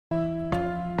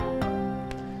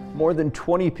More than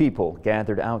 20 people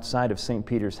gathered outside of St.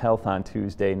 Peter's Health on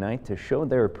Tuesday night to show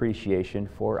their appreciation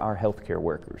for our healthcare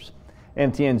workers.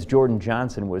 MTN's Jordan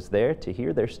Johnson was there to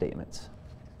hear their statements.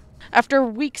 After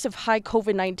weeks of high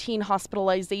COVID-19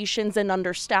 hospitalizations and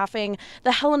understaffing,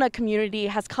 the Helena community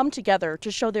has come together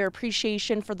to show their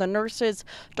appreciation for the nurses,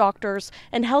 doctors,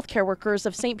 and healthcare workers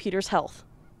of St. Peter's Health.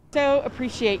 So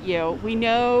appreciate you. We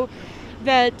know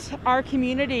that our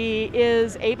community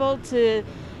is able to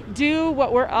do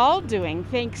what we're all doing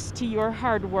thanks to your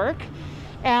hard work,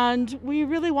 and we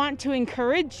really want to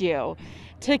encourage you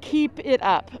to keep it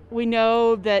up. We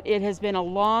know that it has been a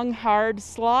long, hard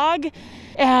slog,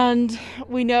 and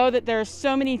we know that there are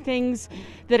so many things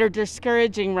that are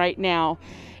discouraging right now.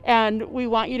 And we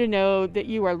want you to know that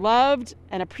you are loved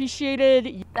and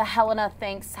appreciated. The Helena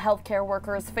Thanks Healthcare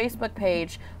Workers Facebook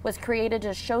page was created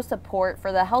to show support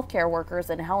for the healthcare workers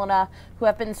in Helena who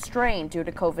have been strained due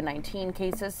to COVID-19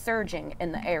 cases surging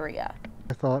in the area.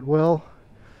 I thought, well,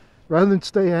 rather than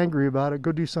stay angry about it,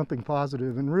 go do something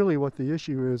positive. And really what the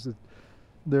issue is that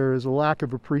there is a lack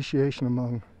of appreciation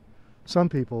among some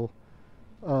people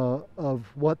of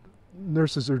what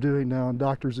nurses are doing now and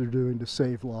doctors are doing to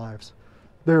save lives.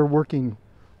 They're working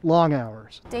long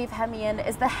hours. Dave Hemian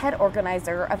is the head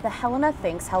organizer of the Helena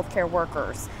Thanks Healthcare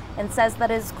Workers and says that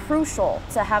it is crucial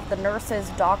to have the nurses,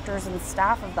 doctors, and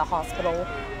staff of the hospital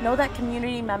know that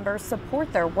community members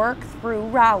support their work through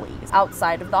rallies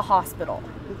outside of the hospital.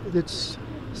 It's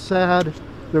sad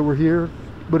that we're here,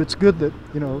 but it's good that,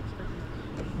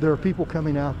 there are people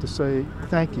coming out to say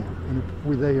thank you,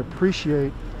 and they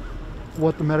appreciate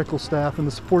what the medical staff and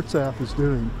the support staff is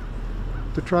doing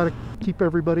to try to keep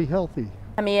everybody healthy.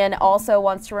 Hemian also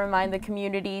wants to remind the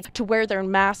community to wear their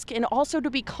mask and also to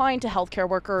be kind to healthcare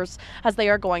workers as they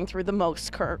are going through the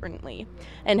most currently.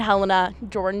 In Helena,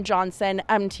 Jordan Johnson,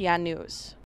 MTN News.